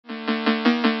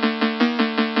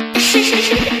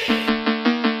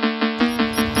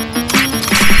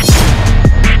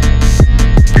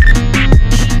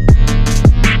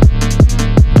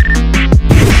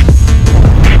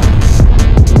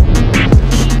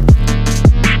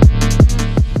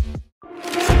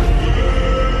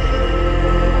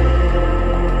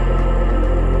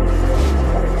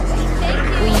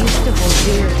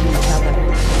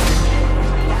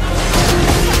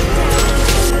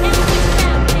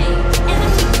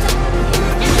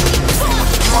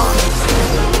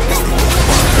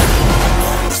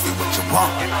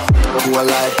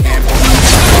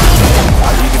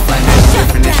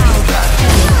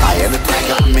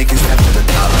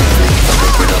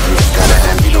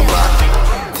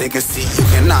Take a seat, you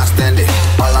cannot stand it.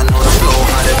 All I know is flow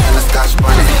harder than a scotch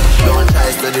bonnet. Don't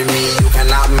try studying me, you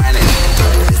cannot manage.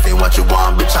 This ain't what you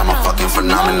want, bitch, I'm a fucking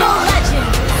phenomenon.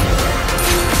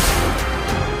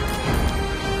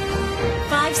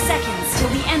 5 seconds till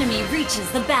the enemy reaches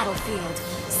the battlefield.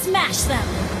 Smash them!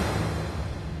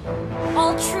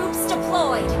 All troops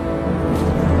deployed!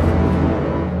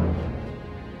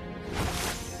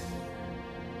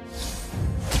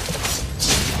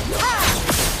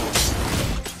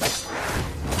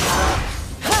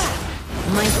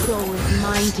 My soul is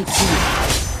mine to keep.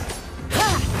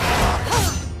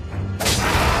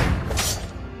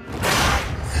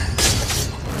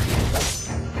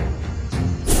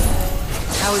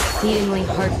 How exceedingly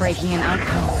heartbreaking an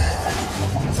outcome.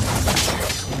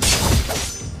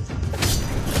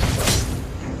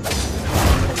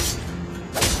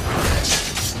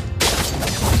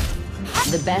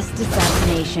 The best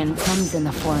assassination comes in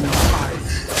the form of art.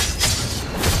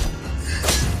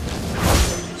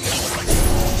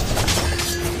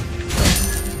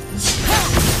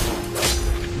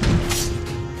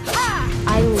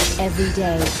 Every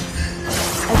day.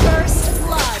 First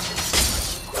blood.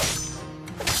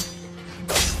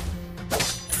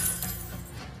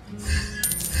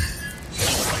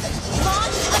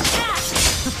 Launch attack.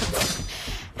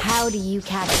 How do you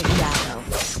catch a shadow?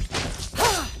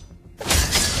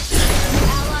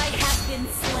 Ally has been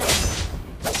slain.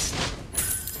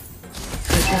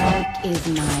 The dark is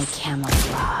my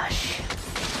camouflage.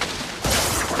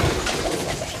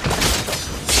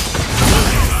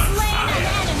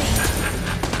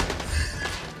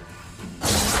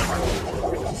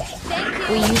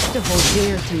 We used to hold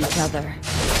dear to each other.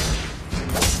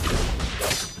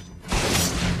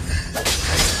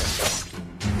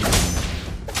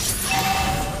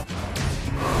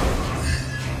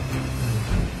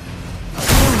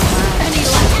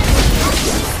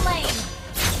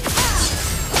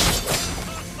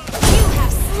 You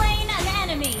have slain an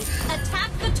enemy. Attack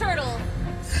the turtle.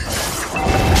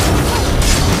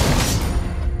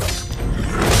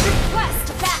 Request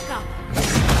backup.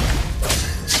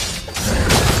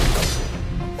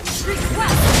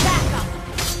 Request backup!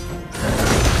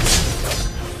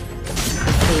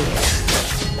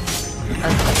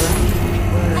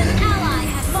 An ally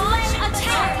has launched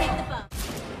attack!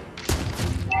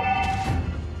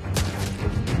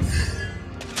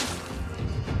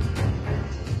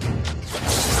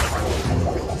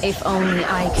 If only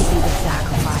I could be the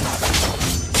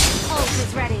sacrifice. Ult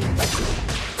is ready.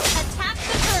 Attack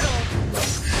the turtle!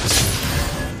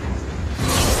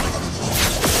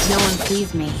 No one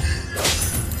sees me.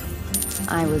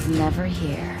 I was never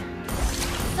here.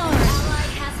 Our ally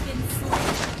has been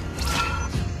slain.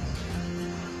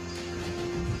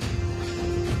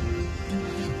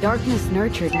 Darkness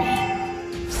nurtured me.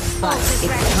 But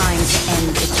it's time to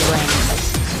end its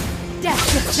reign.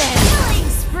 Death defend! Killing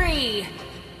spree!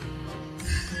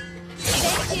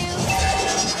 Thank you!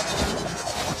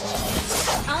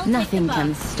 I'll Nothing take the can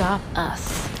buff. stop us.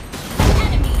 An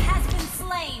enemy has been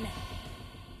slain!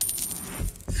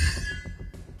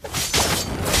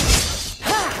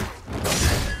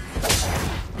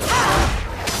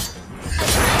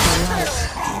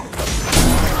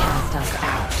 Cast us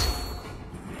out.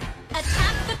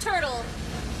 Attack the turtle!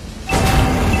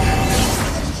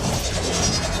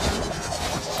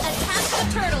 Attack the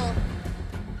turtle!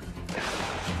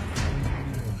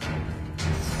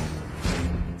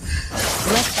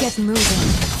 Let's get moving.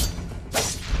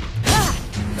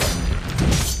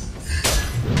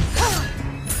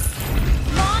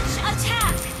 Launch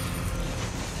attack!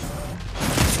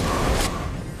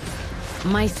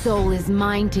 My soul is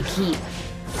mine to keep.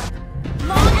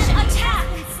 Launch attack!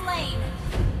 Slain!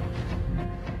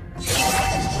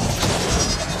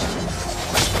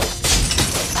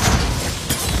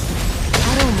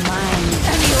 I don't mind.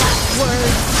 Any last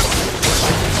words?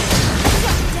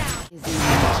 Is my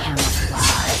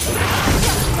camouflage.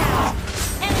 Shut down!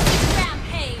 Enemy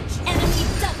rampage! Enemy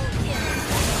double kill!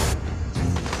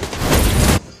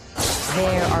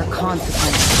 There are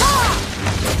consequences.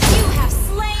 You have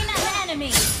slain an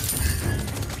enemy!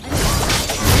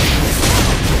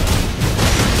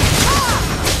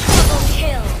 Double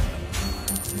kill!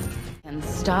 And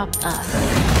stop us.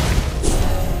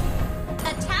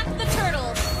 Attack the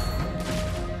turtle!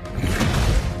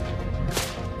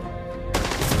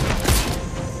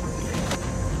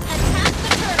 Attack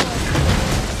the turtle!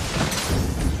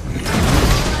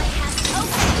 Ally has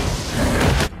opened!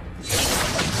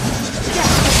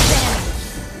 Death advantage!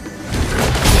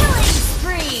 Killing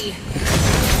spree!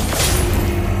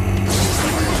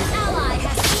 Ally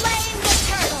has slain the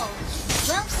turtle!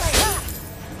 Well played!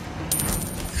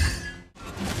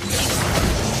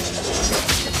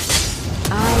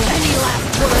 Any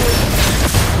last words?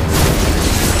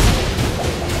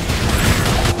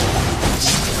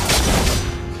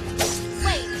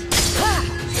 Wait!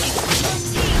 Your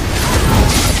team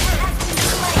has been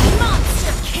slain!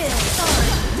 Monster kill!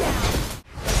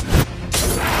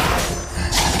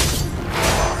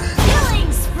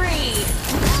 Killing spree!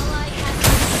 Ally has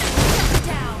been shut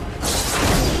down!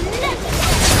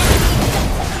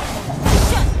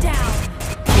 Shut down!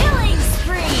 Killing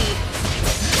spree!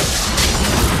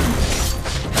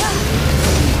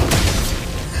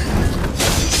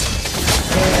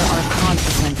 There are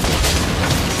consequences.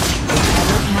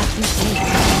 Whatever path you take.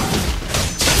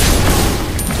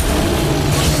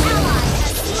 Ally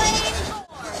has slain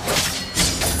more!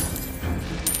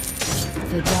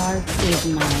 The dark is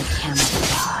my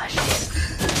camouflage.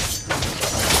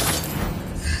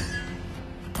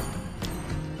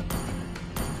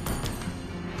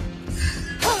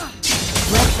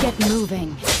 Let's get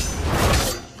moving.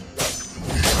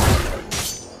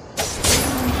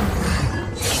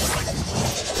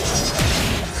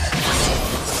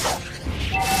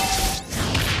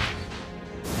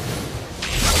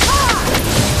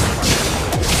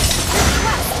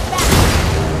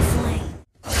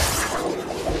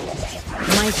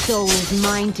 My soul is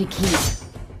mine to keep.